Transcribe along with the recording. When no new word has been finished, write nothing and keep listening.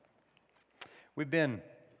We've been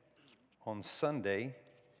on Sunday.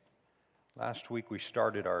 Last week we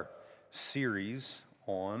started our series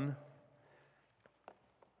on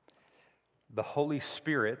the Holy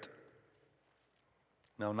Spirit.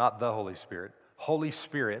 No, not the Holy Spirit. Holy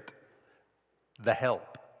Spirit, the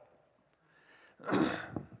help.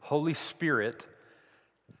 Holy Spirit,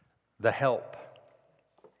 the help.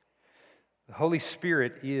 The Holy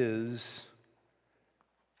Spirit is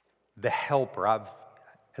the helper.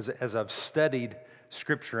 As I've studied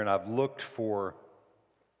Scripture and I've looked for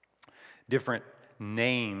different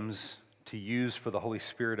names to use for the Holy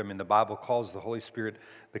Spirit, the Bible calls the Holy Spirit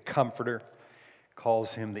the Comforter,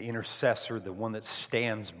 calls Him the Intercessor, the one that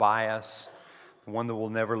stands by us, the one that will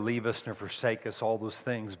never leave us nor forsake us, all those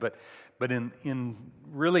things. But in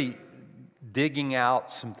really digging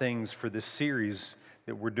out some things for this series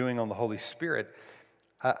that we're doing on the Holy Spirit,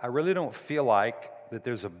 I really don't feel like that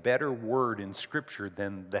there's a better word in Scripture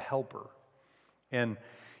than the helper. And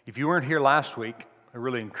if you weren't here last week, I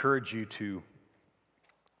really encourage you to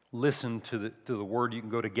listen to the word. You can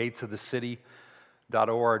go to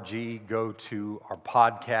gatesofthecity.org, go to our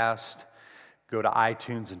podcast, go to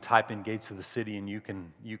iTunes and type in Gates of the City, and you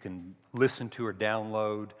can listen to or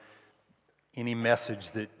download any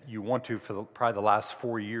message that you want to for probably the last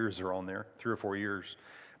 4 years are on there, 3 or 4 years.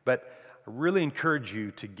 But I really encourage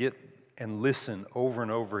you to get and listen over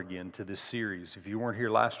and over again to this series. If you weren't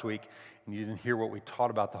here last week and you didn't hear what we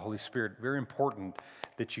taught about the Holy Spirit, very important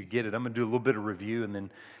that you get it. I'm going to do a little bit of review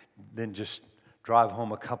and then just drive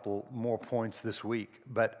home a couple more points this week.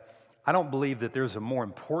 But I don't believe that there's a more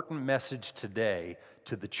important message today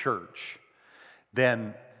to the church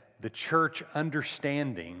than the church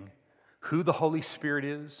understanding who the Holy Spirit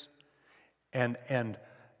is and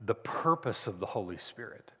the purpose of the Holy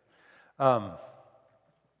Spirit.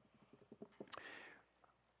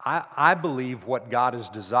 I believe what God is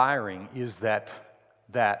desiring is that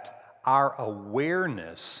our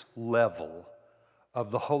awareness level of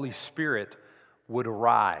the Holy Spirit would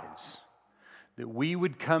arise, that we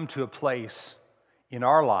would come to a place in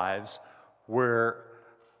our lives where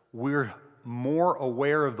we're more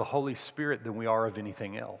aware of the Holy Spirit than we are of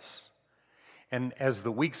anything else. And as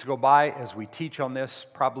the weeks go by, as we teach on this,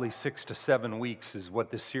 probably 6 to 7 weeks is what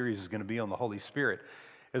this series is going to be on the Holy Spirit.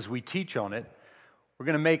 As we teach on it, we're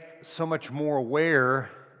going to make so much more aware,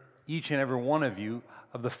 each and every one of you,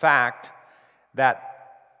 of the fact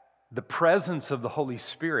that the presence of the Holy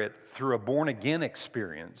Spirit through a born-again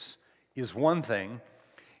experience is one thing,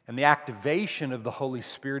 and the activation of the Holy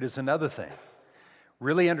Spirit is another thing.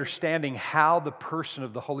 Really understanding how the person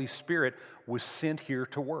of the Holy Spirit was sent here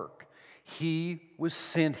to work. He was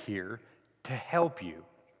sent here to help you.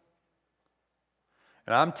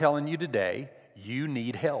 And I'm telling you today, you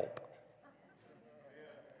need help.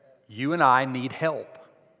 You and I need help.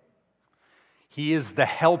 He is the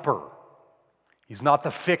helper. He's not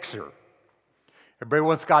the fixer. Everybody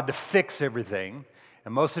wants God to fix everything.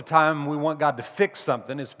 And most of the time we want God to fix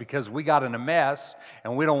something, it's because we got in a mess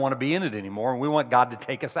and we don't want to be in it anymore and we want God to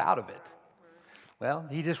take us out of it. Well,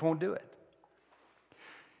 He just won't do it.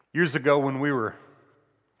 Years ago when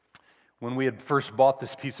we had first bought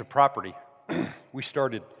this piece of property, we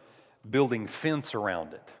started building fence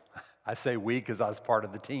around it. I say we because I was part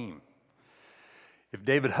of the team. If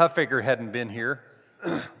David Huffaker hadn't been here,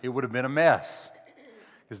 it would have been a mess.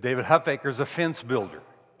 Because David Huffaker is a fence builder.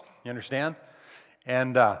 You understand?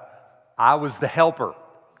 And I was the helper.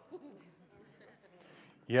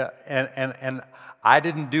 Yeah, and I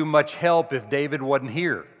didn't do much help if David wasn't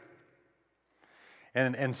here.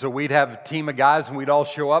 And so we'd have a team of guys and we'd all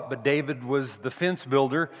show up, but David was the fence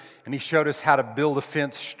builder and he showed us how to build a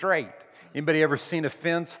fence straight. Anybody ever seen a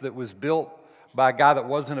fence that was built by a guy that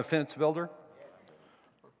wasn't a fence builder?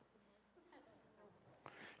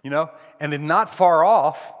 You know, and it's not far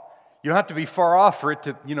off. You don't have to be far off for it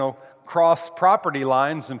to, cross property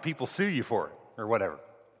lines and people sue you for it or whatever.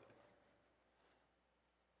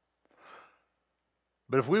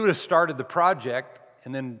 But if we would have started the project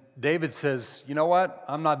and then David says, you know what,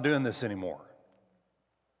 I'm not doing this anymore,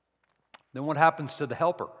 then what happens to the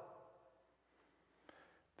helper?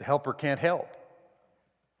 The helper can't help.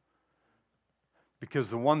 Because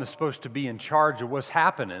the one that's supposed to be in charge of what's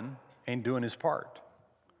happening ain't doing his part.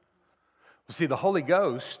 Well, see, the Holy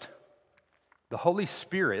Ghost, the Holy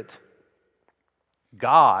Spirit,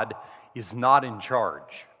 God is not in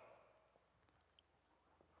charge.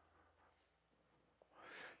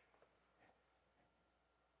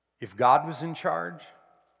 If God was in charge,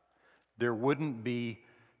 there wouldn't be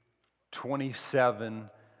 27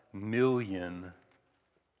 million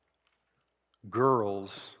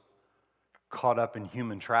girls caught up in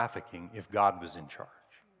human trafficking if God was in charge.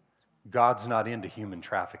 God's not into human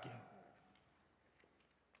trafficking.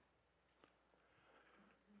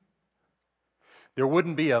 There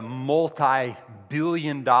wouldn't be a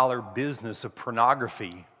multi-billion-dollar business of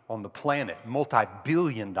pornography on the planet,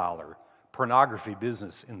 multi-billion-dollar pornography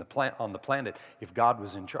business on the planet if God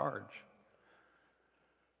was in charge.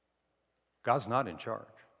 God's not in charge.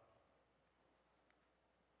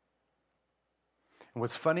 And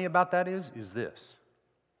what's funny about that is this.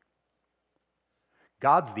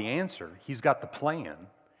 God's the answer. He's got the plan.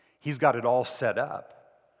 He's got it all set up.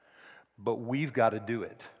 But we've got to do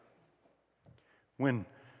it. When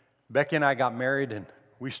Becky and I got married and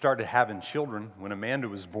we started having children, when Amanda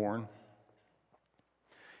was born,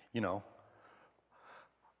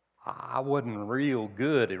 I wasn't real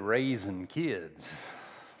good at raising kids.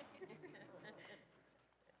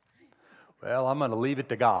 Well, I'm going to leave it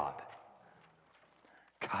to God.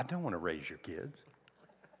 God don't want to raise your kids.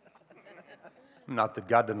 Not that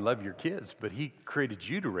God doesn't love your kids, but He created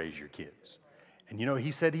you to raise your kids. And you know what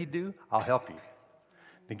He said He'd do? I'll help you.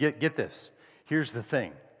 Now get this. Here's the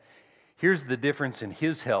thing. Here's the difference in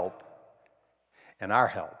His help and our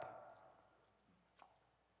help.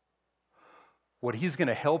 What He's going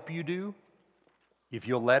to help you do, if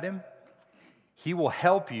you'll let Him, He will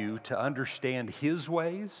help you to understand His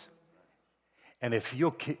ways. And if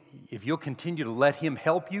you'll continue to let Him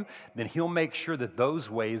help you, then He'll make sure that those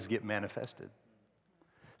ways get manifested.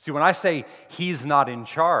 See, when I say He's not in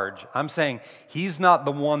charge, I'm saying He's not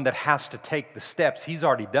the one that has to take the steps. He's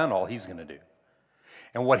already done all He's going to do.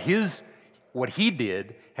 And what He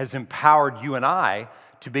did has empowered you and I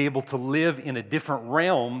to be able to live in a different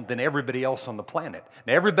realm than everybody else on the planet.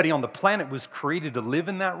 Now, everybody on the planet was created to live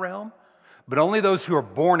in that realm, but only those who are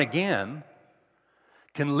born again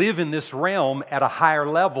can live in this realm at a higher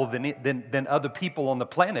level than other people on the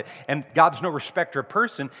planet. And God's no respecter of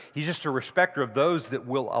person. He's just a respecter of those that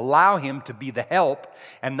will allow Him to be the help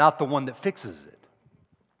and not the one that fixes it.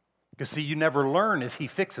 Because see, you never learn if He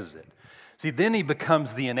fixes it. See, then He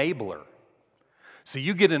becomes the enabler. So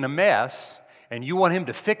you get in a mess and you want Him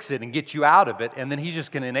to fix it and get you out of it, and then He's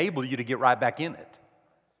just going to enable you to get right back in it.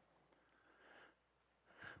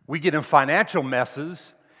 We get in financial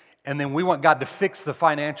messes, and then we want God to fix the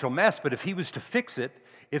financial mess, but if He was to fix it,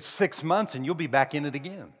 it's 6 months and you'll be back in it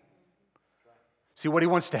again. See, what He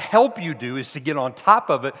wants to help you do is to get on top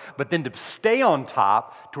of it, but then to stay on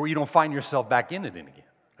top to where you don't find yourself back in it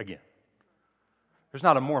again. There's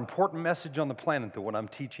not a more important message on the planet than what I'm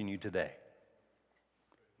teaching you today.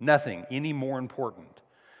 Nothing any more important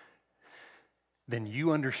than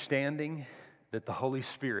you understanding that the Holy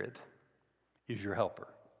Spirit is your helper.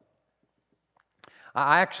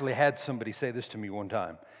 I actually had somebody say this to me one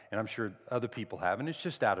time, and I'm sure other people have, and it's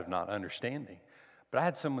just out of not understanding. But I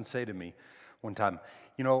had someone say to me one time,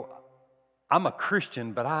 I'm a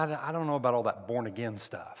Christian, but I don't know about all that born-again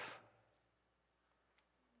stuff.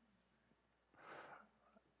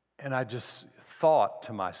 And I just thought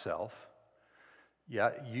to myself,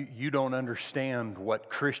 yeah, you don't understand what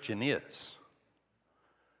Christian is.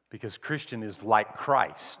 Because Christian is like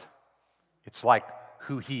Christ. It's like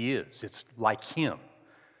who He is. It's like Him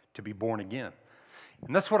to be born again.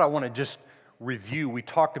 And that's what I want to just review. We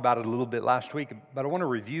talked about it a little bit last week, but I want to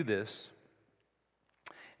review this.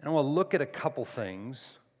 And I want to look at a couple things.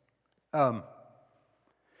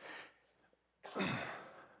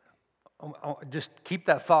 Just keep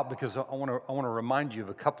that thought because I want to remind you of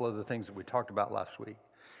a couple of the things that we talked about last week.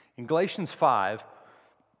 In Galatians 5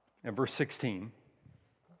 and verse 16,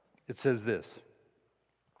 it says this: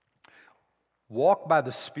 walk by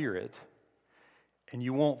the Spirit, and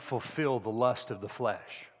you won't fulfill the lust of the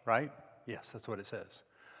flesh. Right? Yes, that's what it says.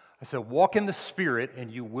 I said, walk in the Spirit,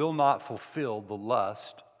 and you will not fulfill the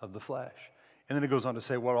lust of the flesh. And then it goes on to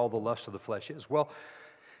say what all the lust of the flesh is. Well,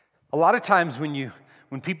 a lot of times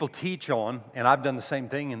when people teach on, and I've done the same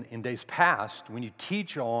thing in days past, when you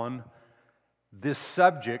teach on this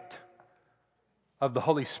subject of the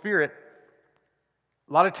Holy Spirit,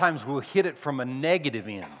 a lot of times we'll hit it from a negative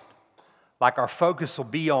end. Like our focus will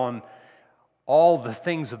be on all the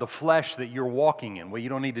things of the flesh that you're walking in. Well, you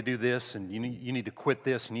don't need to do this, and you need to quit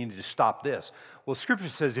this, and you need to stop this. Well, Scripture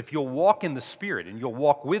says if you'll walk in the Spirit, and you'll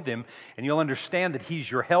walk with Him, and you'll understand that He's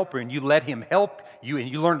your helper, and you let Him help you, and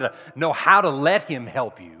you learn to know how to let Him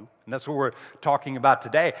help you, and that's what we're talking about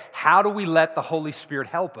today. How do we let the Holy Spirit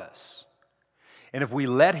help us? And if we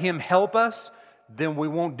let Him help us, then we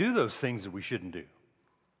won't do those things that we shouldn't do.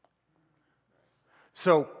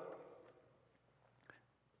 So,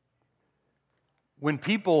 when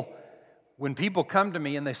people come to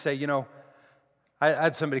me and they say, I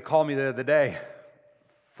had somebody call me the other day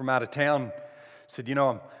from out of town, said,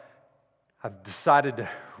 I've decided to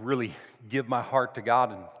really give my heart to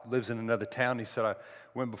God, and lives in another town. He said I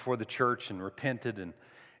went before the church and repented, and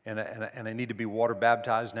I need to be water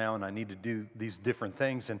baptized now, and I need to do these different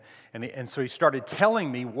things. And so he started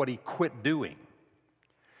telling me what he quit doing.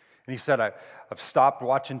 And he said, I've stopped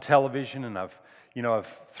watching television, and I've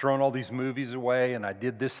thrown all these movies away, and I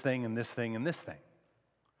did this thing and this thing and this thing.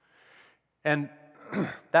 And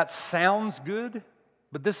that sounds good,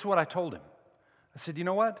 but this is what I told him. I said, you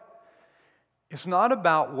know what? It's not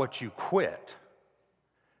about what you quit,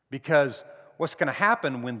 because what's going to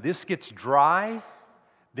happen when this gets dry,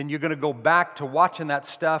 then you're going to go back to watching that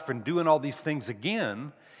stuff and doing all these things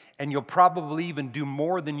again, and you'll probably even do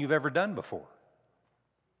more than you've ever done before.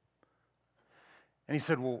 And he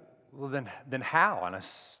said, well then how? And I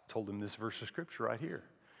told him this verse of Scripture right here.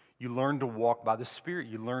 You learn to walk by the Spirit.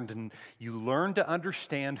 You learn to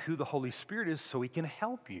understand who the Holy Spirit is so He can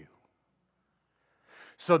help you.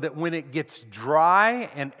 So that when it gets dry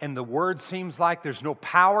and the Word seems like there's no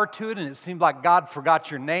power to it, and it seems like God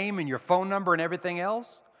forgot your name and your phone number and everything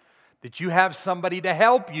else, that you have somebody to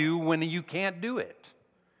help you when you can't do it.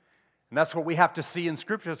 And that's what we have to see in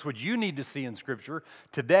Scripture. That's what you need to see in Scripture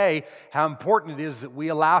today, how important it is that we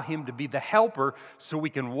allow Him to be the helper so we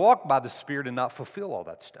can walk by the Spirit and not fulfill all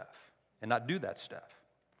that stuff and not do that stuff.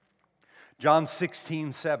 John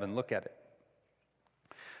 16:7, look at it.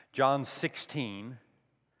 John 16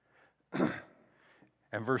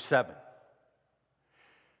 and verse 7.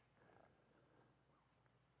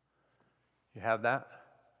 You have that?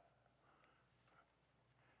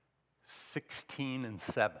 16 and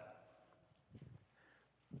 7.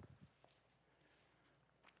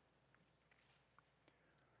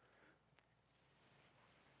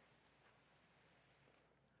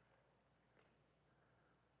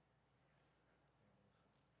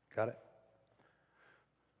 Got it?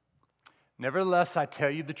 Nevertheless, I tell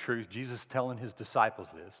you the truth, Jesus telling His disciples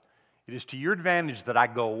this, it is to your advantage that I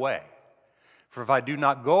go away. For if I do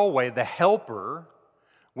not go away, the Helper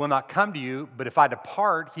will not come to you, but if I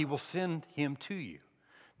depart, He will send Him to you.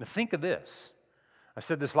 Now think of this. I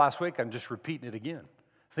said this last week, I'm just repeating it again.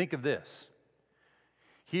 Think of this.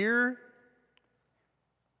 Here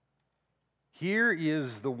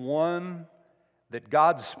is the one that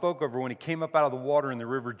God spoke over when He came up out of the water in the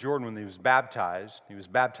river Jordan when He was baptized. He was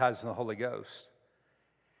baptized in the Holy Ghost.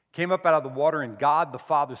 Came up out of the water, and God the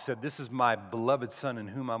Father said, "This is my beloved Son in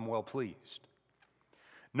whom I'm well pleased."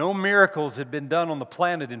 No miracles had been done on the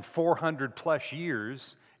planet in 400 plus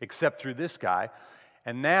years except through this guy.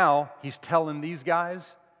 And now He's telling these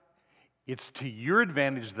guys, it's to your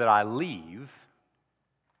advantage that I leave.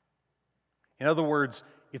 In other words,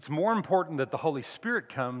 it's more important that the Holy Spirit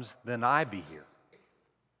comes than I be here.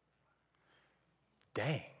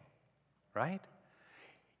 Dang, right?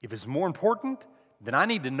 If it's more important, then I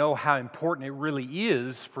need to know how important it really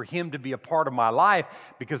is for Him to be a part of my life,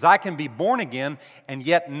 because I can be born again and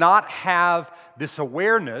yet not have this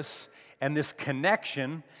awareness and this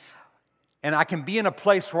connection, and I can be in a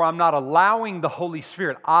place where I'm not allowing the Holy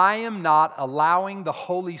Spirit. I am not allowing the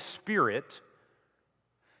Holy Spirit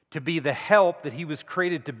to be the help that He was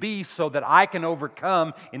created to be so that I can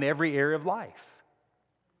overcome in every area of life.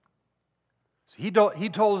 So he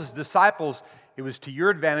told His disciples, it was to your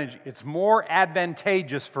advantage. It's more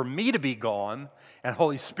advantageous for me to be gone and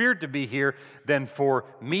Holy Spirit to be here than for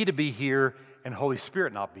me to be here and Holy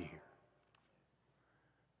Spirit not be here.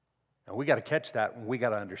 And we got to catch that and we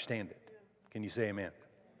got to understand it. Can you say amen?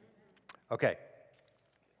 Okay.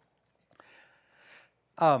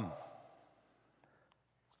 I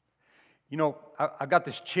got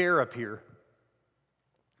this chair up here.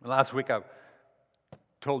 Last week I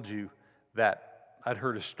told you that I'd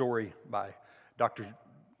heard a story by Dr.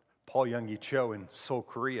 Paul Young-Gi Cho in Seoul,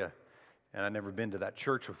 Korea, and I'd never been to that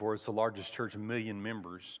church before. It's the largest church, 1 million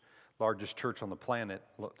members, largest church on the planet,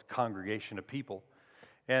 congregation of people.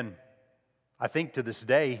 And I think to this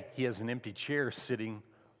day, he has an empty chair sitting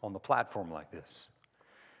on the platform like this.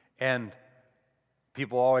 And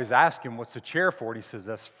people always ask him, what's the chair for? And he says,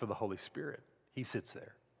 that's for the Holy Spirit. He sits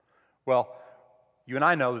there. Well, you and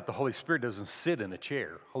I know that the Holy Spirit doesn't sit in a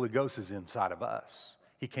chair. Holy Ghost is inside of us.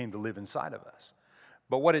 He came to live inside of us.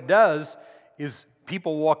 But what it does is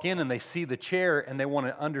people walk in and they see the chair and they want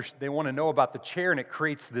to know about the chair, and it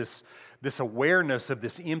creates this awareness of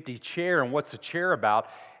this empty chair and what's the chair about.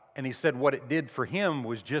 And he said what it did for him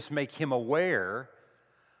was just make him aware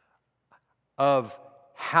of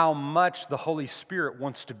how much the Holy Spirit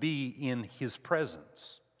wants to be in His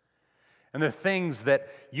presence. And the things that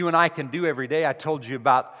you and I can do every day. I told you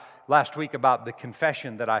about last week about the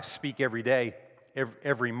confession that I speak every day,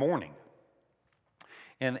 every morning.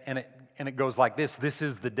 And it goes like this: this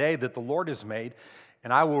is the day that the Lord has made,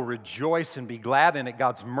 and I will rejoice and be glad in it.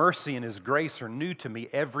 God's mercy and His grace are new to me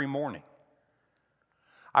every morning.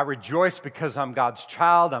 I rejoice because I'm God's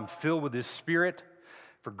child. I'm filled with His Spirit.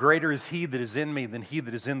 For greater is He that is in me than he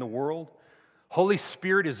that is in the world. Holy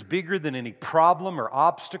Spirit is bigger than any problem or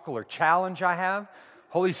obstacle or challenge I have.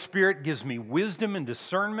 Holy Spirit gives me wisdom and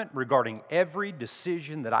discernment regarding every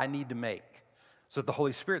decision that I need to make. That's what the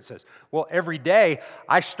Holy Spirit says. Well, every day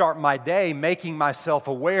I start my day making myself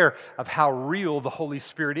aware of how real the Holy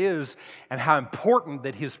Spirit is and how important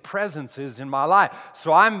that His presence is in my life.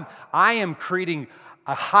 So I am creating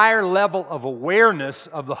a higher level of awareness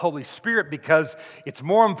of the Holy Spirit, because it's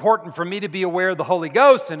more important for me to be aware of the Holy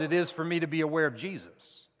Ghost than it is for me to be aware of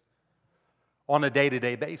Jesus on a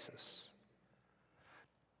day-to-day basis.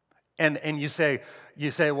 And you say,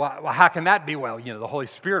 well, how can that be? Well, the Holy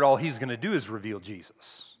Spirit, all He's going to do is reveal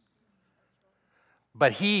Jesus.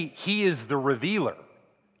 But He is the revealer.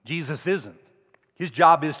 Jesus isn't. His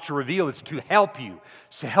job is to reveal. It's to help you.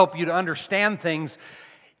 It's to help you to understand things.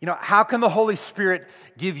 How can the Holy Spirit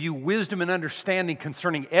give you wisdom and understanding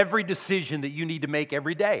concerning every decision that you need to make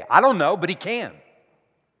every day? I don't know, but He can.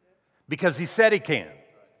 Because He said He can.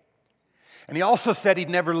 And He also said He'd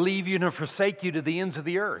never leave you nor forsake you to the ends of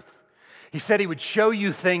the earth. He said He would show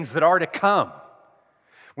you things that are to come.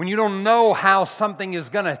 When you don't know how something is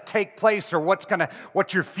going to take place or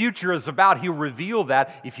what your future is about, He'll reveal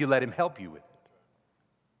that if you let Him help you with it.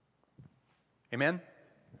 Amen?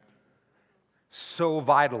 So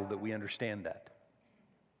vital that we understand that.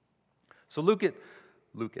 So look at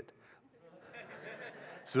Luke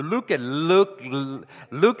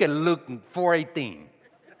 4:18.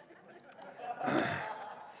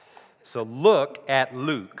 So look at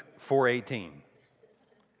Luke 4:18.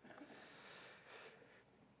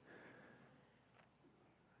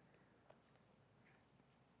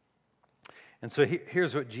 And so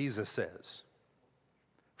here's what Jesus says.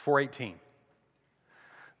 4:18.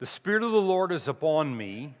 The Spirit of the Lord is upon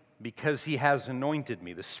me because He has anointed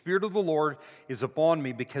me. The Spirit of the Lord is upon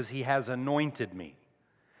me because He has anointed me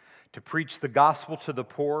to preach the gospel to the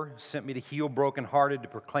poor, sent me to heal brokenhearted, to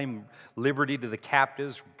proclaim liberty to the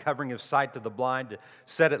captives, recovering of sight to the blind, to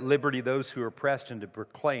set at liberty those who are oppressed, and to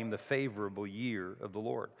proclaim the favorable year of the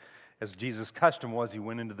Lord. As Jesus' custom was, He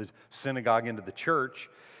went into the synagogue, into the church.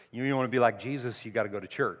 You want to be like Jesus, you got to go to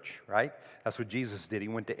church, right? That's what Jesus did. He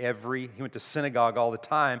went to synagogue all the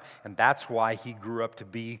time, and that's why He grew up to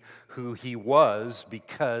be who He was,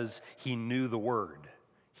 because He knew the Word.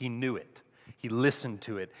 He knew it. He listened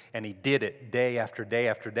to it, and He did it day after day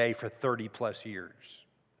after day for 30 plus years.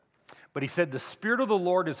 But He said, the Spirit of the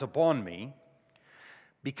Lord is upon me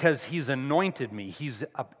because He's anointed me. He's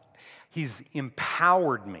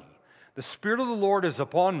empowered me. The Spirit of the Lord is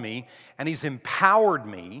upon me, and He's empowered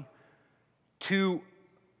me to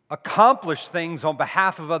accomplish things on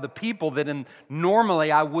behalf of other people that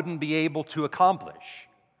normally I wouldn't be able to accomplish.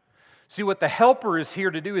 See, what the helper is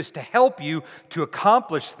here to do is to help you to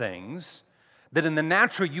accomplish things that in the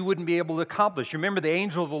natural you wouldn't be able to accomplish. You remember the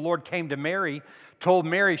angel of the Lord came to Mary, told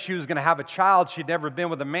Mary she was going to have a child. She'd never been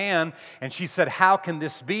with a man, and she said, how can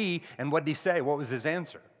this be? And what did He say? What was His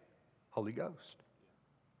answer? Holy Ghost.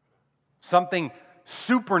 Something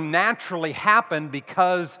supernaturally happened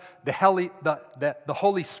because the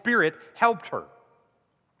Holy Spirit helped her.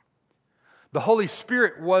 The Holy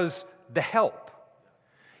Spirit was the help.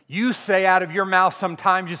 You say out of your mouth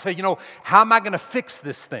sometimes, you say, how am I going to fix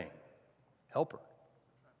this thing? Helper.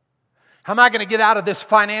 How am I going to get out of this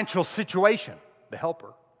financial situation? The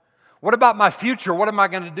helper. What about my future? What am I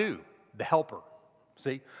going to do? The helper.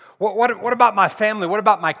 See? What about my family? What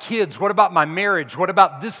about my kids? What about my marriage? What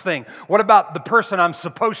about this thing? What about the person I'm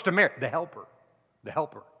supposed to marry? The helper. The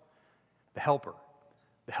helper. The helper.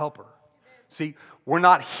 The helper. See, we're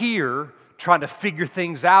not here trying to figure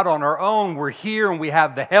things out on our own. We're here and we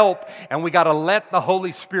have the help, and we got to let the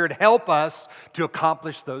Holy Spirit help us to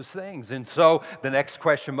accomplish those things. And so the next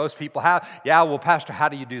question most people have, well, Pastor, how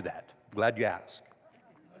do you do that? Glad you asked.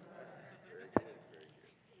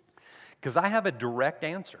 Because I have a direct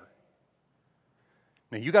answer.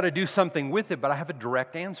 Now, you got to do something with it, but I have a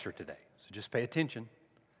direct answer today. So just pay attention.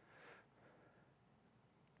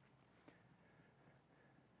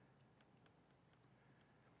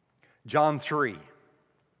 John 3.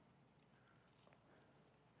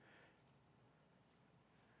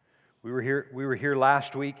 We were here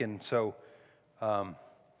last week, and so, I'm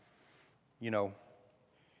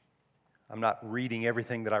not reading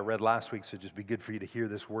everything that I read last week, so it'd just be good for you to hear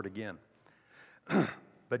this word again.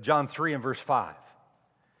 But John 3 and verse 5.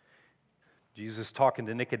 Jesus talking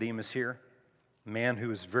to Nicodemus here, a man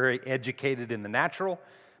who is very educated in the natural,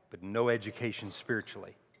 but no education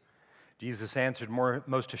spiritually. Jesus answered,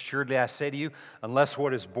 most assuredly I say to you, unless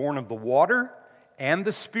what is born of the water and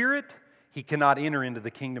the Spirit, he cannot enter into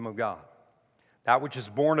the kingdom of God. That which is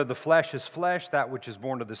born of the flesh is flesh, that which is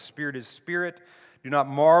born of the Spirit is spirit. Do not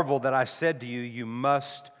marvel that I said to you, you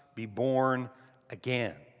must be born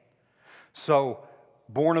again. So,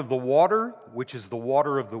 born of the water, which is the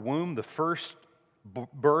water of the womb, the first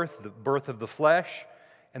birth, the birth of the flesh,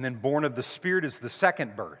 and then born of the Spirit is the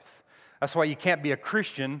second birth. That's why you can't be a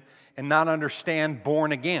Christian and not understand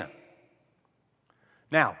born again.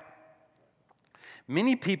 Now,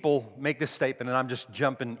 many people make this statement, and I'm just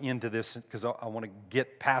jumping into this because I want to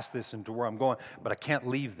get past this into where I'm going, but I can't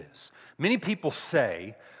leave this. Many people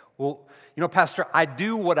say, well, Pastor, I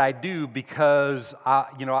do what I do because,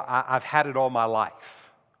 I've had it all my life.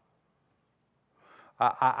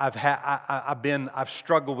 I've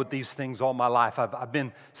struggled with these things all my life. I've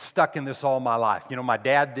been stuck in this all my life. My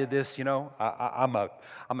dad did this. I'm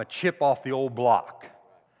a chip off the old block.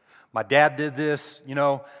 My dad did this.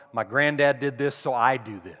 My granddad did this, so I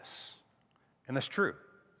do this. And that's true.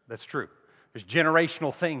 That's true. There's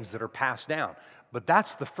generational things that are passed down, but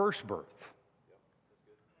that's the first birth.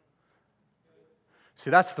 See,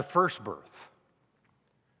 that's the first birth.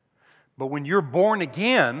 But when you're born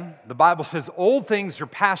again, the Bible says old things are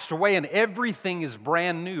passed away and everything is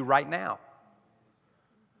brand new right now.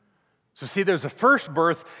 So see, there's a first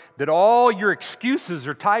birth that all your excuses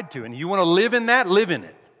are tied to, and you want to live in that, live in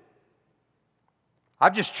it.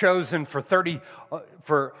 I've just chosen for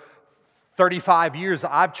 35 years,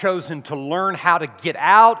 I've chosen to learn how to get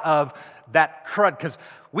out of that crud, because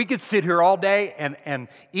we could sit here all day and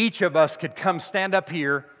each of us could come stand up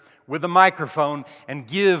here with a microphone and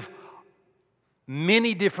give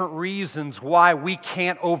many different reasons why we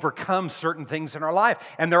can't overcome certain things in our life.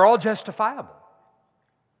 And they're all justifiable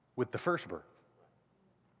with the first birth.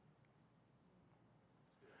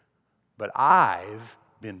 But I've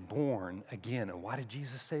been born again. And why did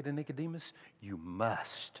Jesus say to Nicodemus? You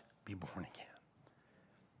must be born again.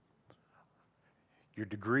 Your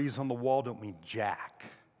degrees on the wall don't mean jack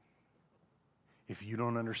if you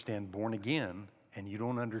don't understand born again and you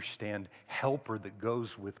don't understand helper that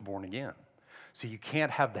goes with born again. So you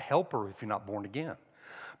can't have the helper if you're not born again.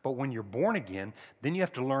 But when you're born again, then you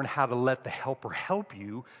have to learn how to let the helper help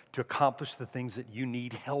you to accomplish the things that you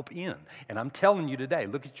need help in. And I'm telling you today,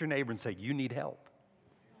 look at your neighbor and say, you need help.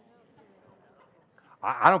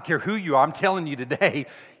 I don't care who you are. I'm telling you today,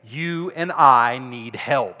 you and I need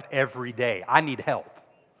help every day. I need help.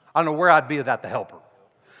 I don't know where I'd be without the helper.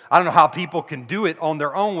 I don't know how people can do it on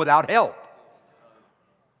their own without help.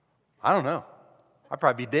 I don't know. I'd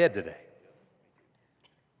probably be dead today.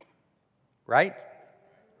 Right?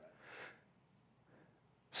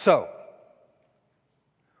 So,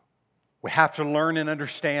 we have to learn and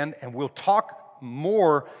understand, and we'll talk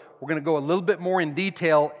more. We're going to go a little bit more in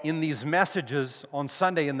detail in these messages on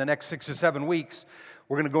Sunday in the next 6 or 7 weeks.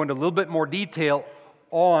 We're going to go into a little bit more detail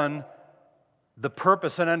on the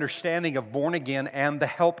purpose and understanding of born again and the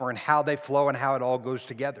helper and how they flow and how it all goes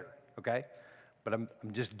together. Okay? But I'm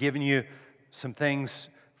just giving you some things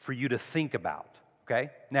for you to think about. Okay?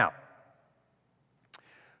 Now,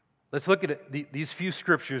 let's look at these few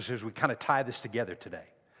scriptures as we kind of tie this together today.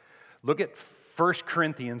 Look at 1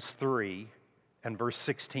 Corinthians 3 and verse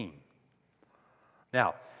 16.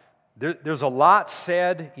 Now, there's a lot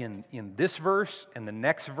said in this verse and the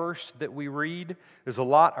next verse that we read. There's a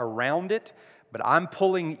lot around it, but I'm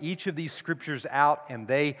pulling each of these scriptures out, and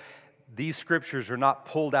these scriptures are not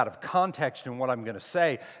pulled out of context in what I'm going to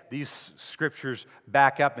say. These scriptures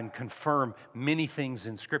back up and confirm many things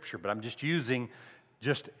in Scripture, but I'm just using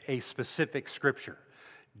just a specific scripture.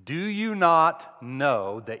 Do you not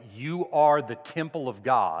know that you are the temple of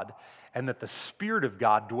God and that the Spirit of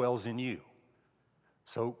God dwells in you?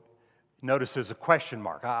 So notice there's a question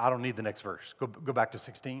mark. I don't need the next verse. Go back to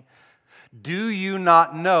 16. Do you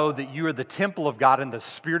not know that you are the temple of God and the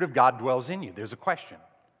Spirit of God dwells in you? There's a question.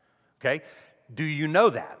 Okay? Do you know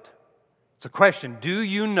that? It's a question. Do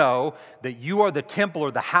you know that you are the temple or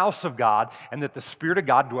the house of God and that the Spirit of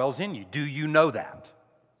God dwells in you? Do you know that?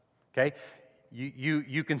 Okay?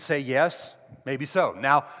 You can say yes, maybe so.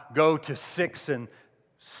 Now go to 6 and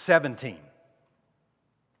 17.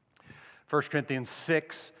 1 Corinthians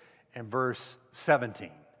 6 and verse 17.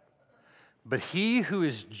 But he who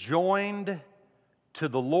is joined to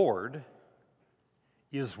the Lord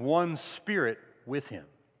is one spirit with him.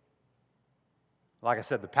 Like I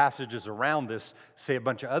said, the passages around this say a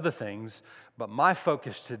bunch of other things, but my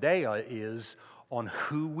focus today is on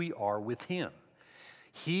who we are with him.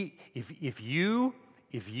 If you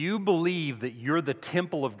if you believe that you're the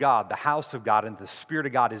temple of God, the house of God, and the Spirit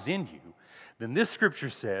of God is in you, then this scripture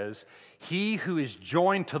says, he who is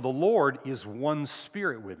joined to the Lord is one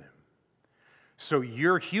spirit with him. So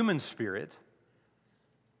your human spirit,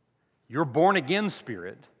 your born-again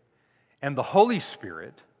spirit, and the Holy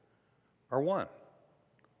Spirit are one.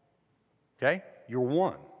 Okay? You're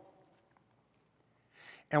one.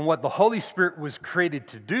 And what the Holy Spirit was created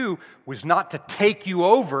to do was not to take you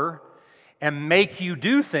over and make you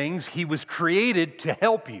do things. He was created to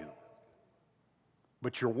help you.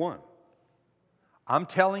 But you're one. I'm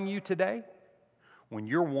telling you today, when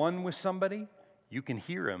you're one with somebody, you can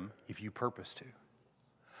hear him if you purpose to.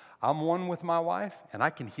 I'm one with my wife, and I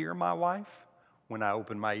can hear my wife when I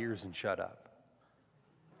open my ears and shut up.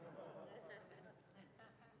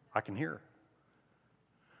 I can hear her.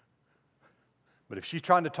 But if she's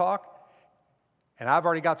trying to talk, and I've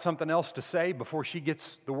already got something else to say before she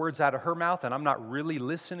gets the words out of her mouth, and I'm not really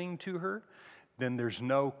listening to her, then there's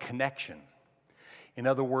no connection. In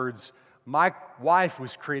other words, my wife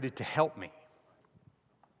was created to help me.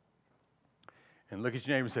 And look at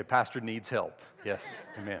your neighbor and say, Pastor needs help. Yes,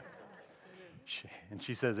 amen. And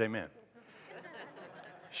she says, amen.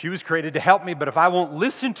 She was created to help me, but if I won't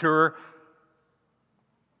listen to her,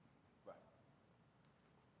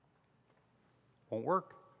 won't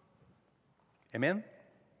work. Amen?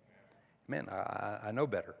 Amen. I know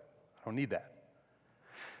better. I don't need that.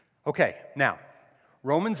 Okay, now,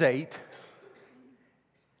 Romans 8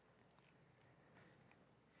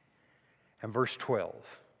 and verse 12.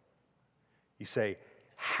 You say,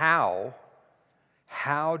 how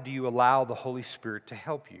do you allow the Holy Spirit to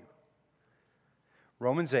help you?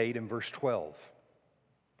 Romans 8 and verse 12.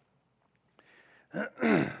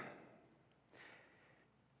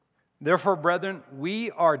 Therefore, brethren, we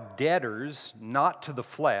are debtors not to the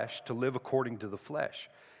flesh to live according to the flesh.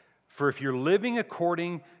 For if you're living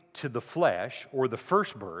according to the flesh or the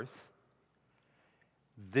first birth,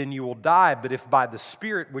 then you will die. But if by the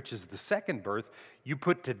Spirit, which is the second birth, you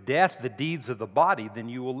put to death the deeds of the body, then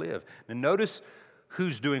you will live. Now notice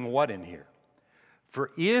who's doing what in here. For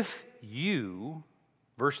if you,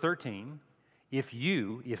 verse 13,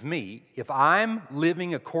 if I'm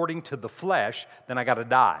living according to the flesh, then I got to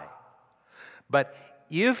die. But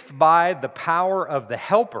if by the power of the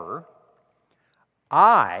helper,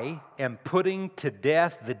 I am putting to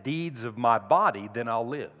death the deeds of my body, then I'll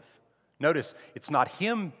live. Notice, it's not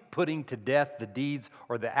him putting to death the deeds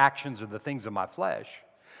or the actions or the things of my flesh.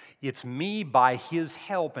 It's me by his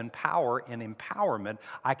help and power and empowerment,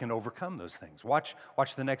 I can overcome those things. Watch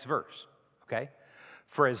the next verse, okay?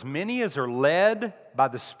 For as many as are led by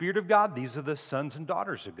the Spirit of God, these are the sons and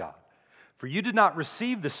daughters of God. For you did not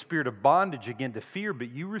receive the spirit of bondage again to fear, but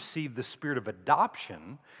you received the spirit of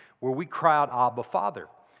adoption, where we cry out, Abba, Father.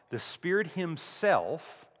 The Spirit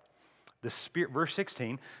himself, verse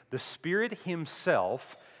 16, the Spirit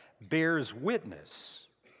himself bears witness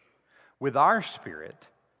with our spirit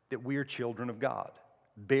that we are children of God.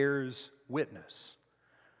 Bears witness.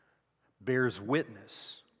 Bears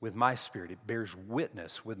witness with my spirit. It bears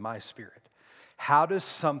witness with my spirit. How does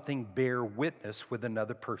something bear witness with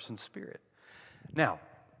another person's spirit? Now,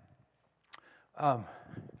 do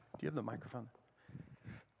you have the microphone?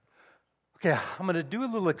 Okay, I'm going to do a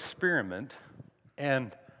little experiment,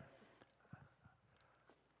 and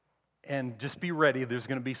just be ready. There's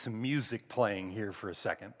going to be some music playing here for a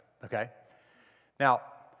second, okay? Now,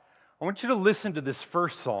 I want you to listen to this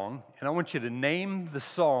first song, and I want you to name the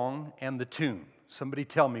song and the tune. Somebody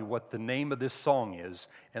tell me what the name of this song is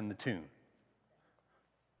and the tune.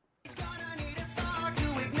 It's gonna need a spark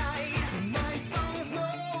to ignite. My songs know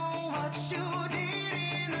what you did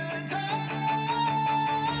in the dark.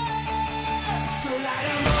 So light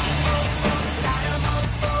 'em up, light 'em up,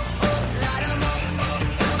 light 'em up,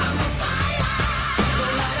 I'm on fire. So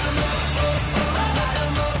light 'em up, light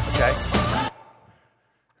 'em up. Okay.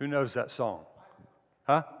 Who knows that song?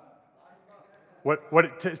 Huh?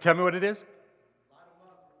 Tell me what it is.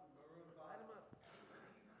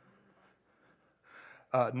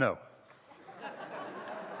 No.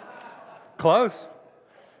 Close,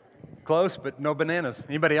 but no bananas.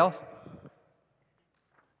 Anybody else?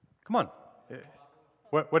 Come on.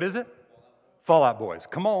 What is it? Fall Out Boys.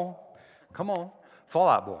 Come on. Fall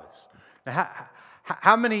Out Boys. Now,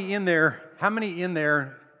 how many in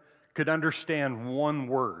there could understand one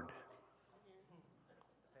word?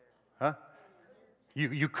 Huh?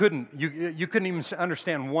 You couldn't even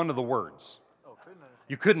understand one of the words.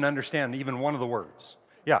 You couldn't understand even one of the words.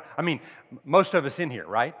 Yeah, I mean, most of us in here,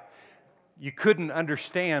 right? You couldn't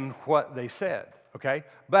understand what they said, okay?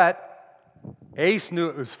 But Ace knew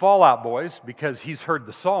it was Fall Out Boys because he's heard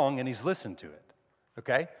the song and he's listened to it,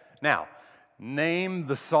 Okay? Now, name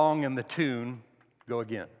the song and the tune. Go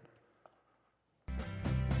again.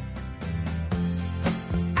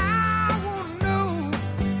 I wanna know,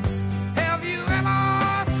 have you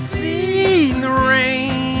ever seen The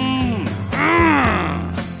rain.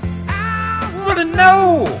 I Want to wanna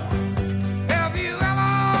know. have you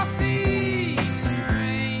ever seen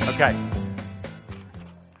rain? Okay.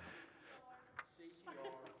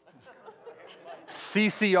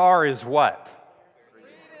 CCR is what?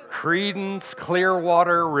 Creedence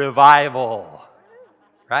Clearwater Revival.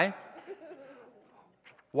 Right?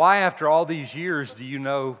 Why, after all these years, do you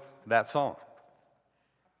know that song?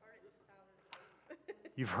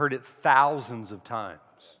 You've heard it thousands of times.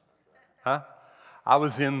 Huh? I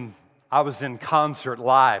was in concert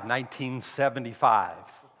live, 1975.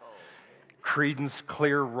 Creedence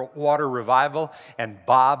Clearwater Revival and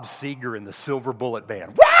Bob Seger and the Silver Bullet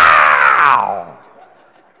Band. Wow!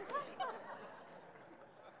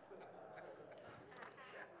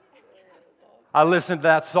 I listened to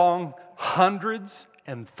that song hundreds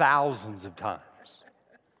and thousands of times.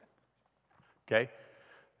 Okay?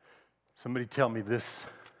 Somebody tell me the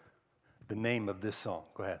name of this song.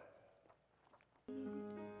 Go ahead.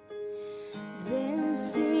 Then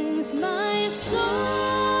sings my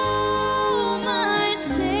soul, my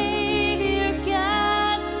Savior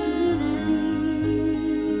God to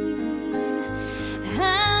thee.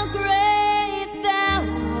 How great thou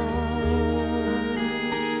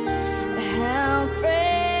art, how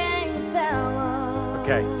great thou art.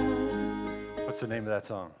 Okay. What's the name of that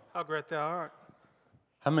song? How great thou art.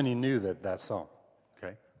 How many knew that song?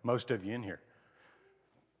 Okay. Most of you in here.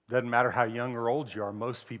 Doesn't matter how young or old you are,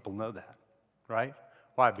 most people know that, right?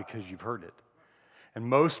 Why? Because you've heard it. And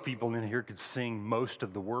most people in here could sing most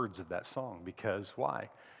of the words of that song because why?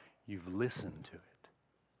 You've listened to it,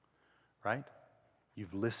 right?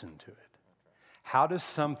 You've listened to it. How does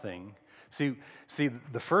something, see,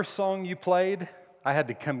 the first song you played, I had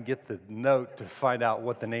to come get the note to find out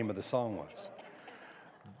what the name of the song was.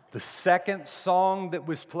 The second song that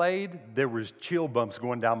was played, there was chill bumps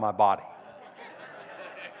going down my body.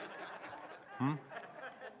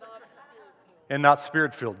 And not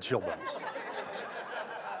spirit-filled chill bumps.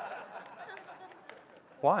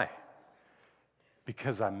 Why?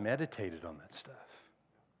 Because I meditated on that stuff.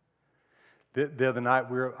 The other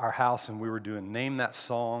night we were at our house and we were doing name that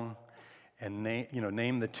song and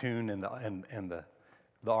name the tune and the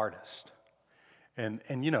artist. And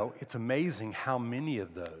it's amazing how many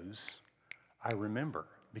of those I remember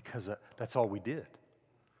because that's all we did.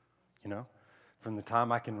 From the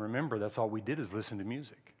time I can remember, that's all we did is listen to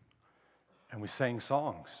music. And we sang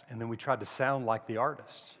songs, and then we tried to sound like the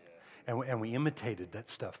artists. And we imitated that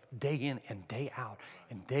stuff day in and day out,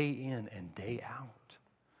 and day in and day out.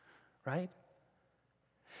 Right?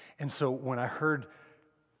 And so when I heard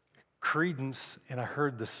Creedence and I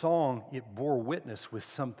heard the song, it bore witness with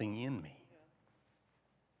something in me.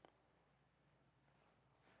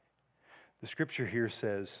 The scripture here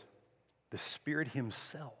says, the Spirit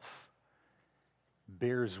Himself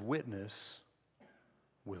bears witness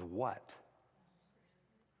with what?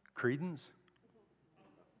 Credence?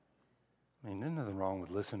 I mean, there's nothing wrong with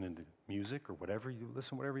listening to music or whatever. You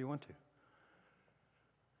listen whatever you want to.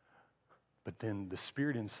 But then the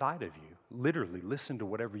Spirit inside of you, literally listen to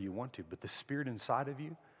whatever you want to, but the Spirit inside of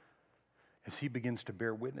you, as He begins to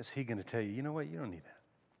bear witness, He's going to tell you, you know what, you don't need that.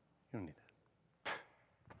 You don't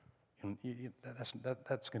need that.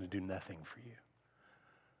 That's going to do nothing for you.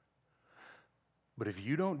 But if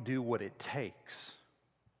you don't do what it takes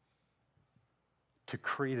to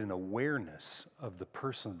create an awareness of the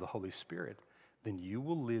person of the Holy Spirit, then you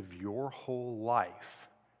will live your whole life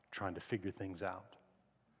trying to figure things out.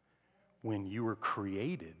 When you were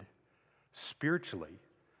created spiritually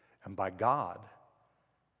and by God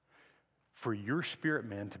for your spirit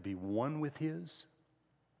man to be one with His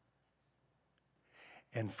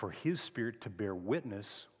and for His Spirit to bear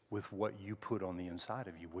witness with what you put on the inside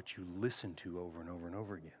of you, what you listen to over and over and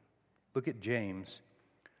over again. Look at James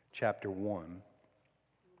chapter 1.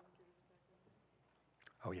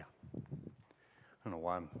 Oh, yeah. I don't know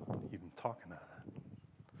why I'm even talking out of that.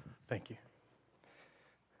 Thank you.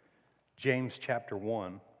 James chapter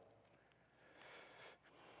 1.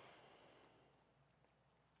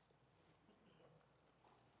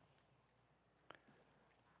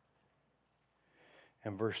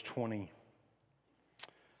 And verse 20.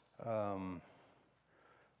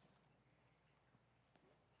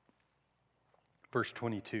 Verse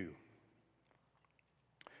 22.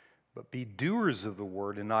 But be doers of the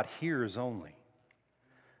word and not hearers only,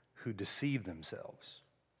 who deceive themselves.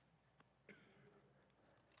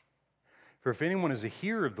 For if anyone is a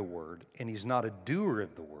hearer of the word and he's not a doer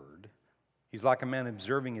of the word, he's like a man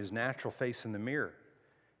observing his natural face in the mirror.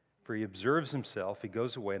 For he observes himself, he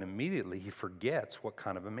goes away, and immediately he forgets what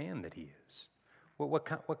kind of a man that he is. What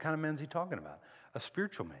kind of man is he talking about? A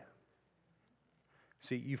spiritual man.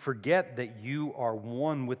 See, you forget that you are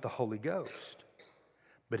one with the Holy Ghost.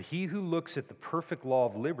 But he who looks at the perfect law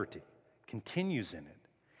of liberty continues in it,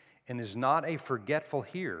 and is not a forgetful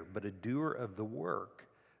hearer, but a doer of the work,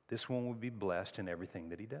 this one will be blessed in everything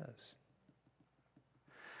that he does.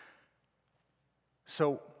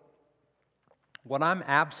 So, what I'm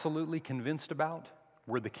absolutely convinced about,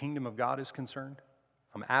 where the kingdom of God is concerned,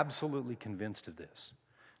 I'm absolutely convinced of this.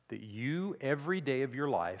 That you, every day of your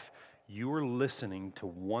life, you are listening to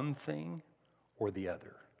one thing or the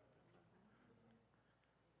other.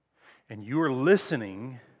 And you are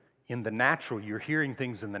listening in the natural, you're hearing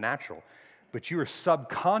things in the natural, but you are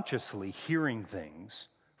subconsciously hearing things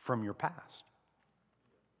from your past.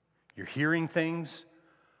 You're hearing things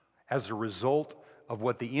as a result of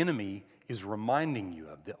what the enemy is reminding you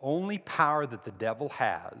of. The only power that the devil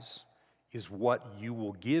has is what you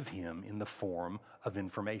will give him in the form of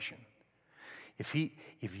information. If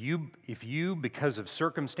you, because of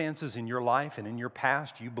circumstances in your life and in your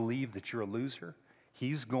past, you believe that you're a loser,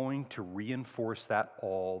 he's going to reinforce that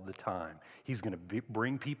all the time. He's going to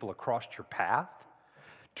bring people across your path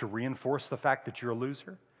to reinforce the fact that you're a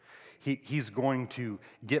loser. He's going to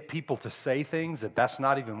get people to say things that's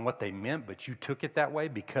not even what they meant, but you took it that way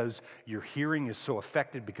because your hearing is so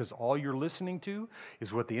affected because all you're listening to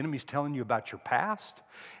is what the enemy's telling you about your past,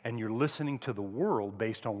 and you're listening to the world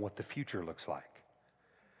based on what the future looks like.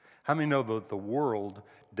 How many know that the world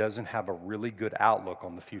doesn't have a really good outlook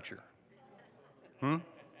on the future? I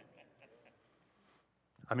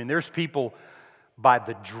mean, there's people by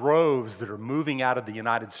the droves that are moving out of the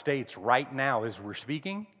United States right now as we're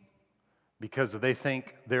speaking because they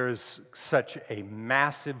think there is such a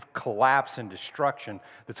massive collapse and destruction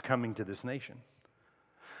that's coming to this nation.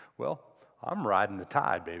 Well, I'm riding the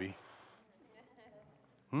tide, baby.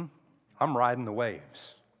 I'm riding the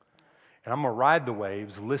waves. And I'm going to ride the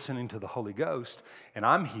waves listening to the Holy Ghost, and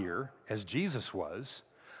I'm here, as Jesus was,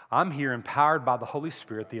 I'm here empowered by the Holy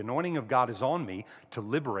Spirit. The anointing of God is on me to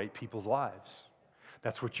liberate people's lives.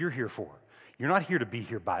 That's what you're here for. You're not here to be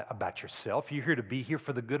here about yourself. You're here to be here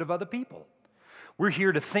for the good of other people. We're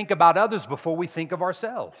here to think about others before we think of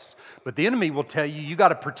ourselves. But the enemy will tell you got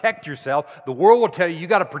to protect yourself. The world will tell you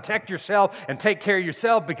got to protect yourself and take care of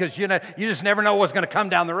yourself because you just never know what's going to come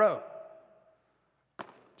down the road.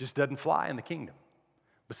 Just doesn't fly in the kingdom.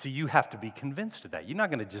 But see, you have to be convinced of that. You're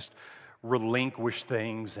not going to just relinquish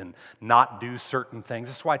things and not do certain things.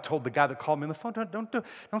 That's why I told the guy that called me on the phone,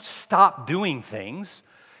 don't stop doing things.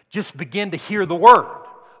 Just begin to hear the word.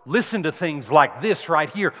 Listen to things like this right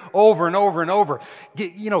here over and over and over.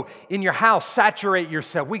 In your house, saturate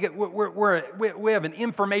yourself. We have an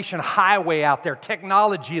information highway out there.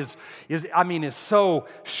 Technology is so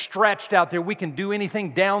stretched out there. We can do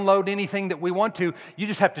anything, download anything that we want to. You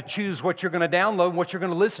just have to choose what you're going to download, what you're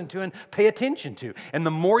going to listen to, and pay attention to. And the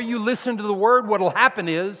more you listen to the word, what will happen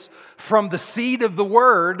is, from the seed of the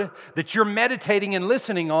word that you're meditating and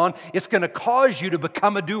listening on, it's going to cause you to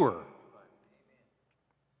become a doer.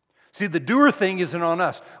 See, the doer thing isn't on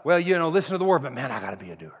us. Well, listen to the word, but man, I got to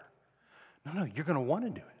be a doer. No, you're going to want to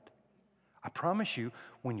do it. I promise you,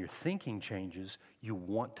 when your thinking changes, you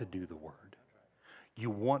want to do the word. You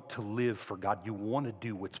want to live for God. You want to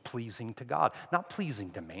do what's pleasing to God, not pleasing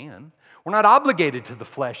to man. We're not obligated to the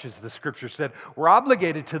flesh, as the scripture said. We're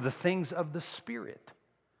obligated to the things of the Spirit.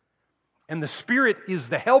 And the Spirit is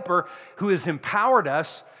the helper who has empowered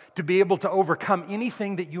us to be able to overcome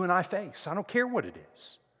anything that you and I face. I don't care what it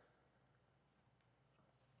is.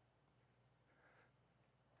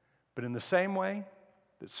 But in the same way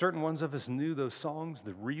that certain ones of us knew those songs,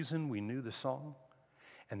 the reason we knew the song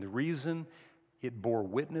and the reason it bore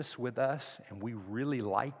witness with us and we really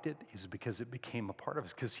liked it is because it became a part of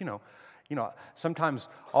us. Because, sometimes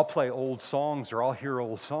I'll play old songs or I'll hear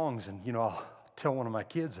old songs and, I'll tell one of my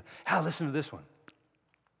kids, listen to this one.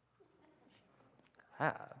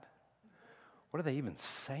 God, what are they even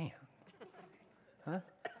saying? Huh?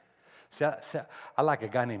 See, I like a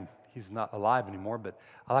guy named, he's not alive anymore, but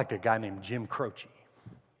I liked a guy named Jim Croce.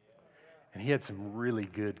 And he had some really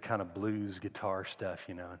good kind of blues guitar stuff,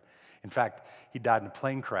 In fact, he died in a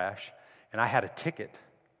plane crash, and I had a ticket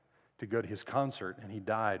to go to his concert, and he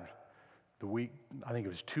died the week, I think it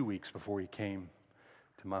was 2 weeks before he came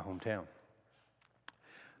to my hometown.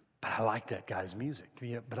 But I like that guy's music.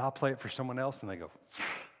 But I'll play it for someone else, and they go,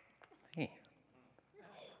 man,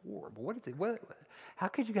 horrible. How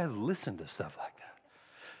could you guys listen to stuff like that?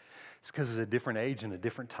 It's because it's a different age and a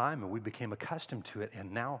different time, and we became accustomed to it,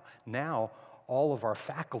 and now all of our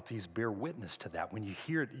faculties bear witness to that. When you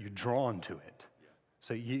hear it, you're drawn to it.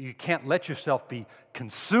 So you can't let yourself be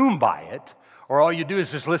consumed by it, or all you do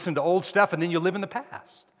is just listen to old stuff, and then you live in the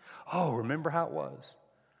past. Oh, remember how it was?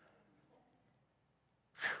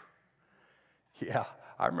 Whew. Yeah,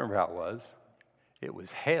 I remember how it was. It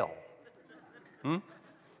was hell.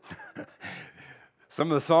 Some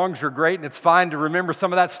of the songs are great, and it's fine to remember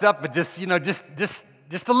some of that stuff, but just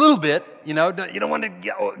a little bit, you don't want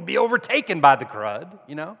to be overtaken by the crud,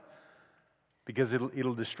 because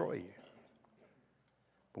it'll destroy you.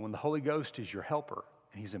 But when the Holy Ghost is your helper,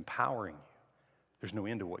 and He's empowering you, there's no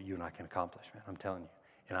end to what you and I can accomplish, man, I'm telling you.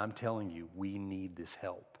 And I'm telling you, we need this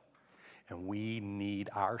help. And we need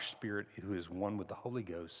our spirit, who is one with the Holy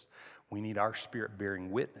Ghost, we need our spirit bearing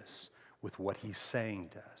witness with what He's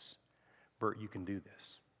saying to us. Bert, you can do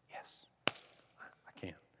this. Yes, I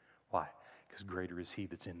can. Why? Because greater is He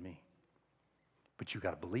that's in me. But you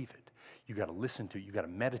got to believe it. You got to listen to it. You got to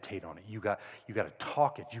meditate on it. You got to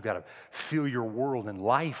talk it. You got to fill your world and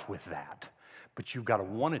life with that. But you've got to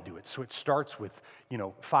want to do it. So it starts with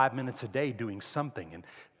 5 minutes a day doing something, and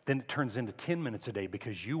then it turns into 10 minutes a day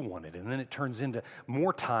because you want it, and then it turns into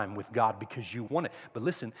more time with God because you want it. But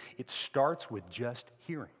listen, it starts with just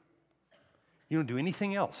hearing. You don't do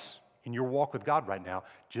anything else in your walk with God right now.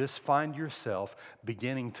 Just find yourself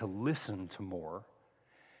beginning to listen to more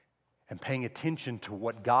and paying attention to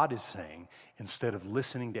what God is saying instead of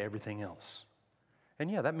listening to everything else.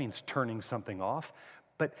 And yeah, that means turning something off.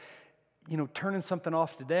 But, turning something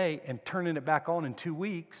off today and turning it back on in 2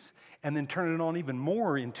 weeks and then turning it on even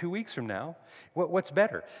more in 2 weeks from now, what's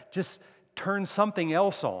better? Just turn something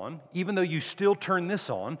else on, even though you still turn this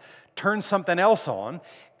on, turn something else on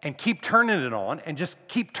and keep turning it on and just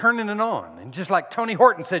keep turning it on. And just like Tony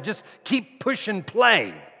Horton said, just keep pushing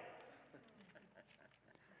play.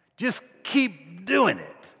 Just keep doing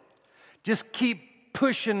it. Just keep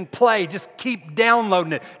pushing play. Just keep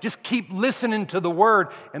downloading it. Just keep listening to the Word,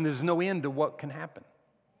 and there's no end to what can happen.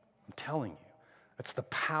 I'm telling you. That's the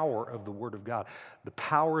power of the Word of God. The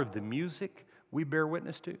power of the music we bear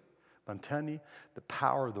witness to. But I'm telling you, the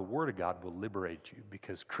power of the Word of God will liberate you,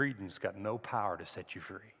 because Creedon's got no power to set you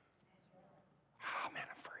free. Oh, man,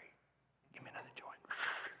 I'm free. Give me another joint.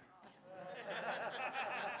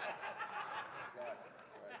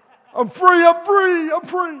 I'm free, I'm free, I'm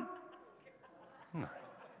free. No.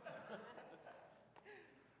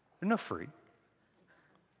 There's no free.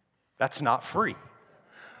 That's not free.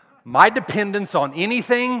 My dependence on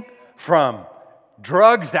anything from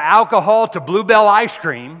drugs to alcohol to Bluebell ice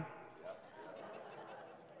cream.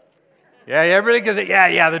 Yeah, everybody gets it.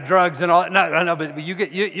 Yeah, the drugs and all. No, but you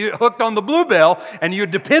get hooked on the Bluebell and you're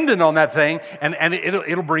dependent on that thing, and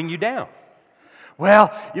it'll bring you down.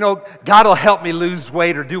 Well, God will help me lose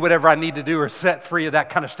weight or do whatever I need to do or set free of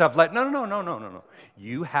that kind of stuff. Like, no.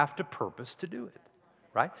 You have to purpose to do it,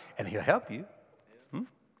 right? And He'll help you.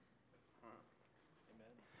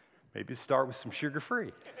 Maybe start with some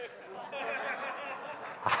sugar-free.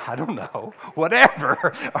 I don't know,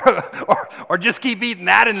 whatever. or just keep eating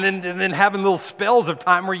that and then having little spells of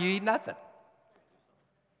time where you eat nothing.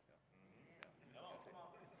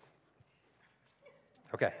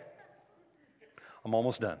 Okay. I'm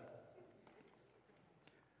almost done.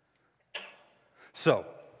 So,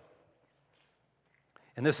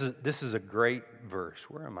 and this is a great verse.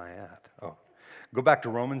 Where am I at? Oh, go back to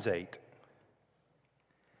Romans 8.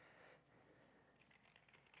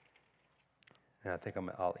 And I think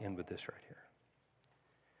I'll end with this right here.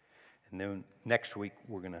 And then next week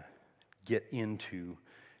we're going to get into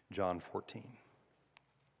John 14. I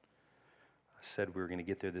said we were going to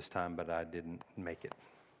get there this time, but I didn't make it.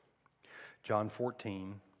 John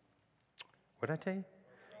 14. What did I tell you?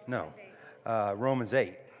 No. Romans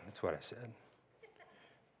 8. That's what I said.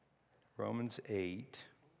 Romans 8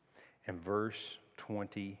 and verse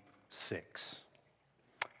 26.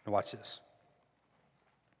 Now watch this.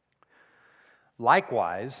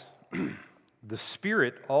 Likewise, the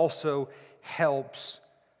Spirit also helps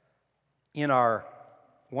in our,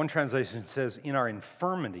 one translation says, in our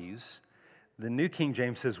infirmities. The New King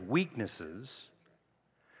James says weaknesses.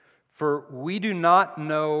 For we do not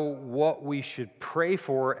know what we should pray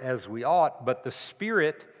for as we ought, but the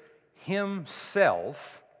Spirit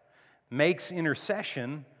Himself makes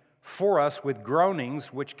intercession for us with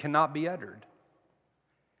groanings which cannot be uttered.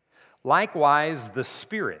 Likewise, the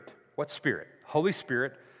Spirit. What Spirit? Holy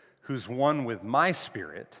Spirit, who's one with my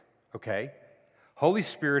spirit, okay? Holy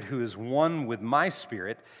Spirit, who is one with my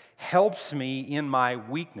spirit, helps me in my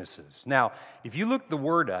weaknesses. Now, if you look the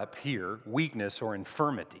word up here, weakness or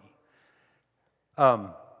infirmity,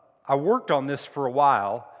 I I worked on this for a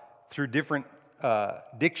while through different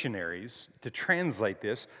dictionaries to translate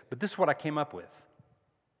this, but this is what I came up with.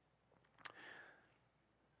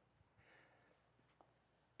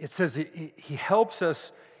 It says He helps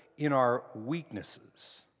us in our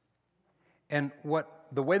weaknesses. And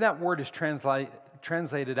the way that word is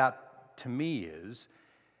translated out to me is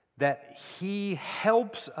that He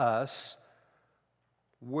helps us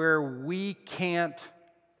where we can't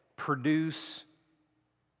produce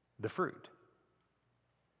the fruit.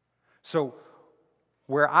 So,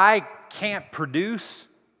 where I can't produce,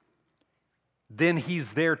 then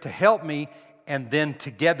He's there to help me, and then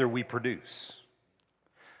together we produce.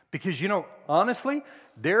 Because, honestly,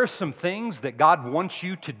 there are some things that God wants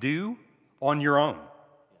you to do on your own.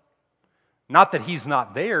 Not that He's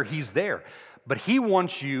not there, He's there. But He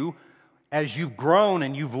wants you, as you've grown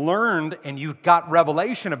and you've learned and you've got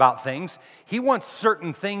revelation about things, He wants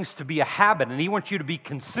certain things to be a habit, and He wants you to be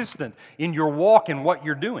consistent in your walk and what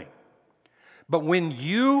you're doing. But when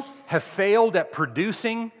you have failed at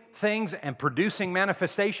producing things and producing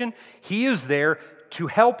manifestation, He is there to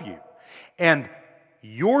help you. And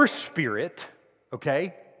your spirit,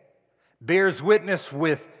 bears witness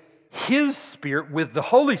with His Spirit, with the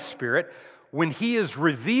Holy Spirit, when He is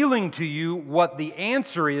revealing to you what the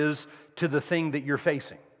answer is to the thing that you're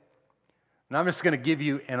facing. And I'm just going to give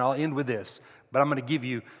you, and I'll end with this, but I'm going to give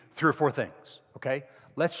you 3 or 4 things, okay?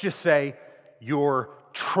 Let's just say you're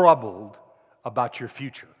troubled about your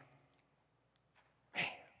future. Man,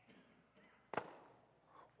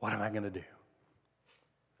 what am I going to do?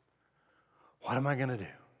 What am I going to do?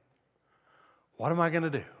 What am I going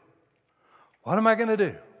to do? What am I going to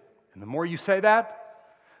do? And the more you say that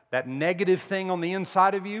negative thing on the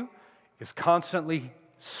inside of you is constantly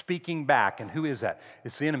speaking back. And who is that?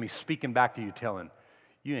 It's the enemy speaking back to you, telling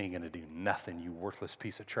you ain't going to do nothing, you worthless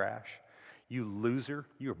piece of trash. You loser,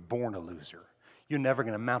 you're born a loser. You're never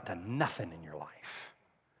going to amount to nothing in your life.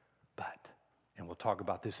 But, and we'll talk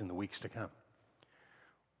about this in the weeks to come,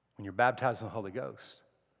 when you're baptized in the Holy Ghost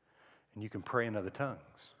and you can pray in other tongues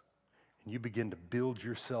and you begin to build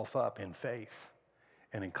yourself up in faith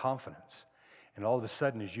and in confidence, and all of a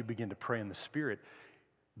sudden as you begin to pray in the Spirit,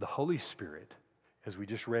 the Holy Spirit, as we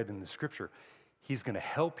just read in the Scripture, He's going to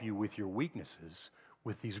help you with your weaknesses,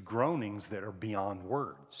 with these groanings that are beyond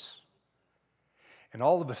words. And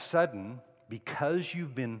all of a sudden, because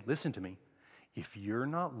you've been, listen to me, if you're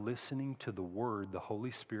not listening to the Word, the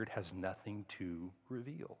Holy Spirit has nothing to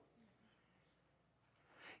reveal.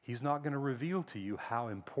 He's not going to reveal to you how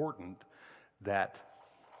important that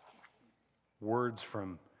words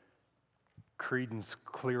from Creedence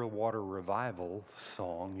Clearwater Revival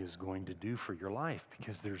song is going to do for your life,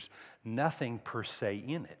 because there's nothing per se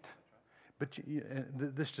in it. But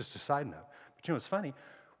this is just a side note. But it's funny,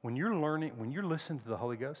 when you're listening to the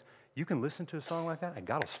Holy Ghost, you can listen to a song like that and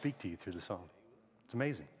God will speak to you through the song. It's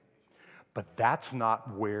amazing. But that's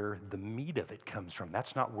not where the meat of it comes from.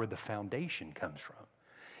 That's not where the foundation comes from.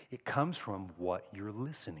 It comes from what you're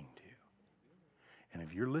listening to. And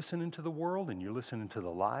if you're listening to the world and you're listening to the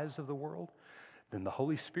lies of the world, then the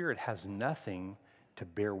Holy Spirit has nothing to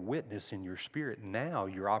bear witness in your spirit. Now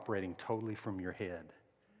you're operating totally from your head.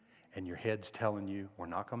 And your head's telling you, we're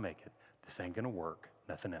not going to make it. This ain't going to work.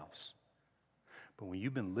 Nothing else. But when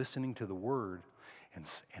you've been listening to the Word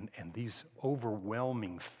and these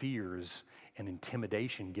overwhelming fears and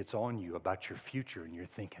intimidation gets on you about your future, and you're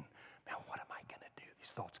thinking, man, what am I going to do?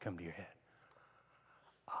 These thoughts come to your head.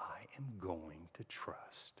 I am going to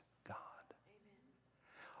trust God.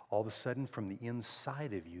 Amen. All of a sudden, from the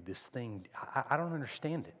inside of you, this thing, I don't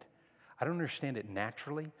understand it. I don't understand it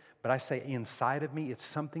naturally, but I say inside of me, it's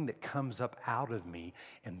something that comes up out of me,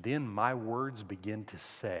 and then my words begin to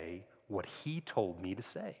say what He told me to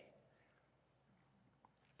say.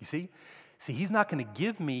 You see? See, He's not going to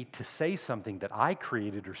give me to say something that I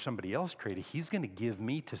created or somebody else created. He's going to give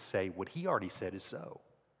me to say what He already said is so.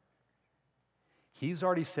 He's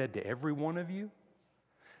already said to every one of you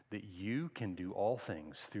that you can do all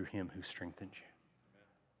things through Him who strengthens you.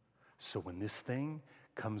 So when this thing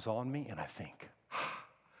comes on me and I think,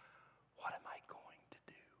 what am I going to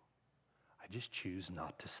do? I just choose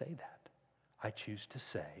not to say that. I choose to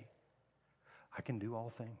say, I can do all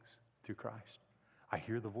things through Christ. I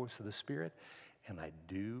hear the voice of the Spirit and I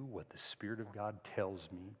do what the Spirit of God tells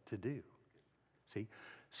me to do. See?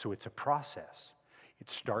 So it's a process. It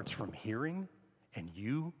starts from hearing and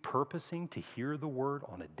you purposing to hear the Word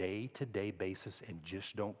on a day-to-day basis and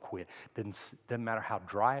just don't quit. Doesn't matter how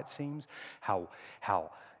dry it seems, how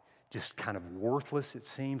just kind of worthless, it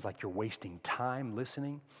seems like you're wasting time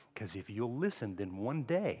listening. Because if you'll listen, then one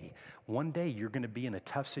day you're going to be in a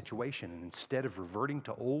tough situation, and instead of reverting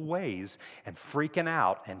to old ways and freaking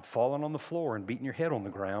out and falling on the floor and beating your head on the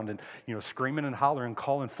ground and screaming and hollering,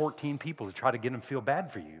 calling 14 people to try to get them to feel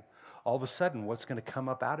bad for you, all of a sudden what's going to come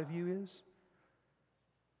up out of you is,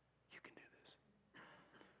 you can do this.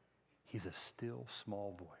 He's a still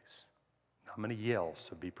small voice. Now, I'm going to yell,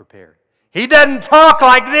 so be prepared. He doesn't talk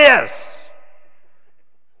like this.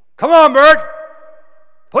 Come on, Bert.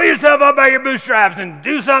 Pull yourself up by your bootstraps and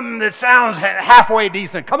do something that sounds halfway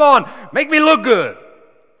decent. Come on, make me look good.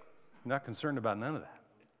 I'm not concerned about none of that.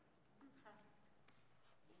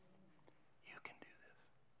 You can do this.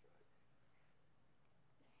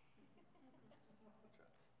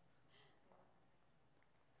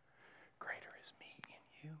 Greater is me in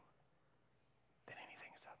you than anything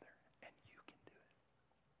that's out there, and you can do it.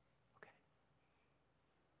 Okay?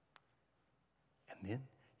 And then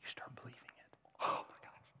you start believing it. Oh my gosh.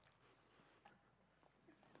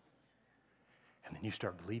 And then you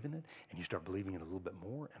start believing it, and you start believing it a little bit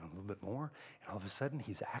more and a little bit more, and all of a sudden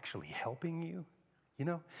he's actually helping you,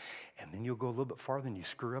 and then you'll go a little bit farther and you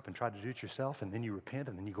screw up and try to do it yourself, and then you repent,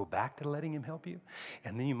 and then you go back to letting him help you,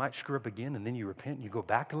 and then you might screw up again, and then you repent and you go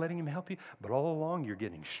back to letting him help you, but all along you're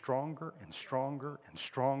getting stronger and stronger and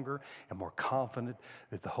stronger and more confident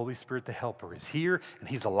that the Holy Spirit, the helper, is here, and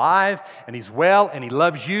he's alive, and he's well, and he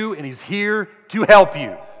loves you, and he's here to help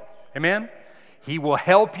you. Amen? He will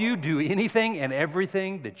help you do anything and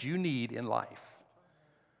everything that you need in life.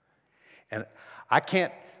 And I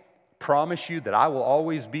can't promise you that I will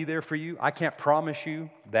always be there for you. I can't promise you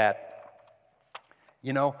that,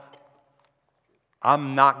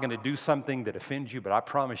 I'm not going to do something that offends you, but I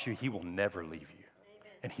promise you he will never leave you.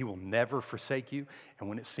 Amen. And he will never forsake you. And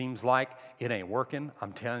when it seems like it ain't working,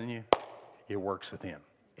 I'm telling you, it works with him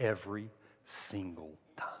every single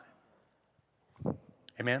time.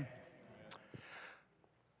 Amen?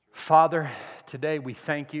 Father, today we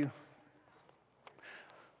thank you.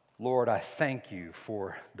 Lord, I thank you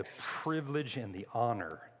for the privilege and the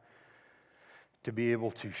honor to be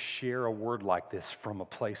able to share a word like this from a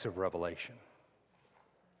place of revelation.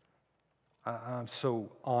 I'm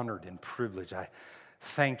so honored and privileged. I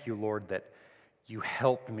thank you, Lord, that you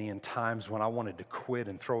helped me in times when I wanted to quit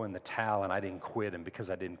and throw in the towel, and I didn't quit. And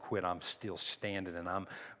because I didn't quit, I'm still standing, and I'm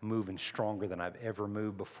moving stronger than I've ever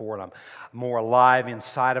moved before. And I'm more alive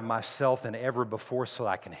inside of myself than ever before, so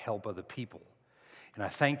I can help other people. And I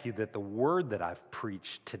thank you that the word that I've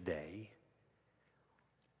preached today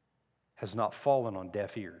has not fallen on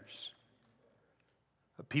deaf ears.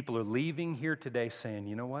 People are leaving here today saying,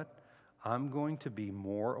 you know what? I'm going to be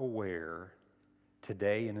more aware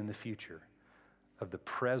today and in the future of the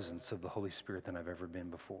presence of the Holy Spirit than I've ever been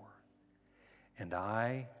before. And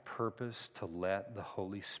I purpose to let the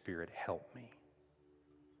Holy Spirit help me.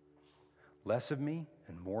 Less of me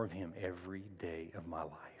and more of him every day of my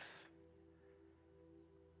life.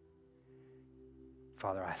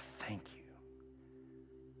 Father, I thank you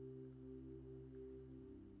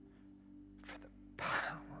for the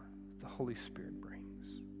power the Holy Spirit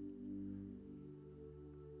brings.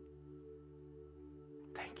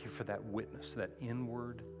 Thank you for that witness, that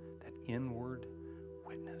inward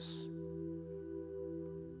witness.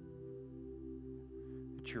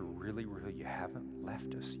 That you're really, you haven't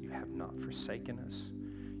left us. You have not forsaken us.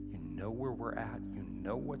 You know where we're at. You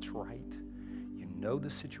know what's right. You know the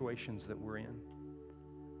situations that we're in.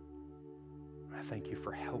 I thank you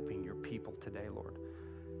for helping your people today, Lord.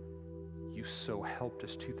 You so helped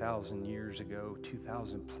us 2,000 years ago,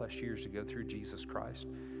 2,000 plus years ago through Jesus Christ.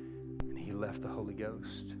 And he left the Holy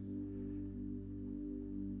Ghost.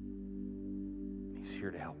 He's here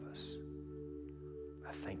to help us.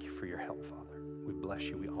 I thank you for your help, Father. We bless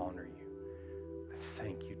you. We honor you. I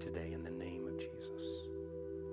thank you today in the name of Jesus.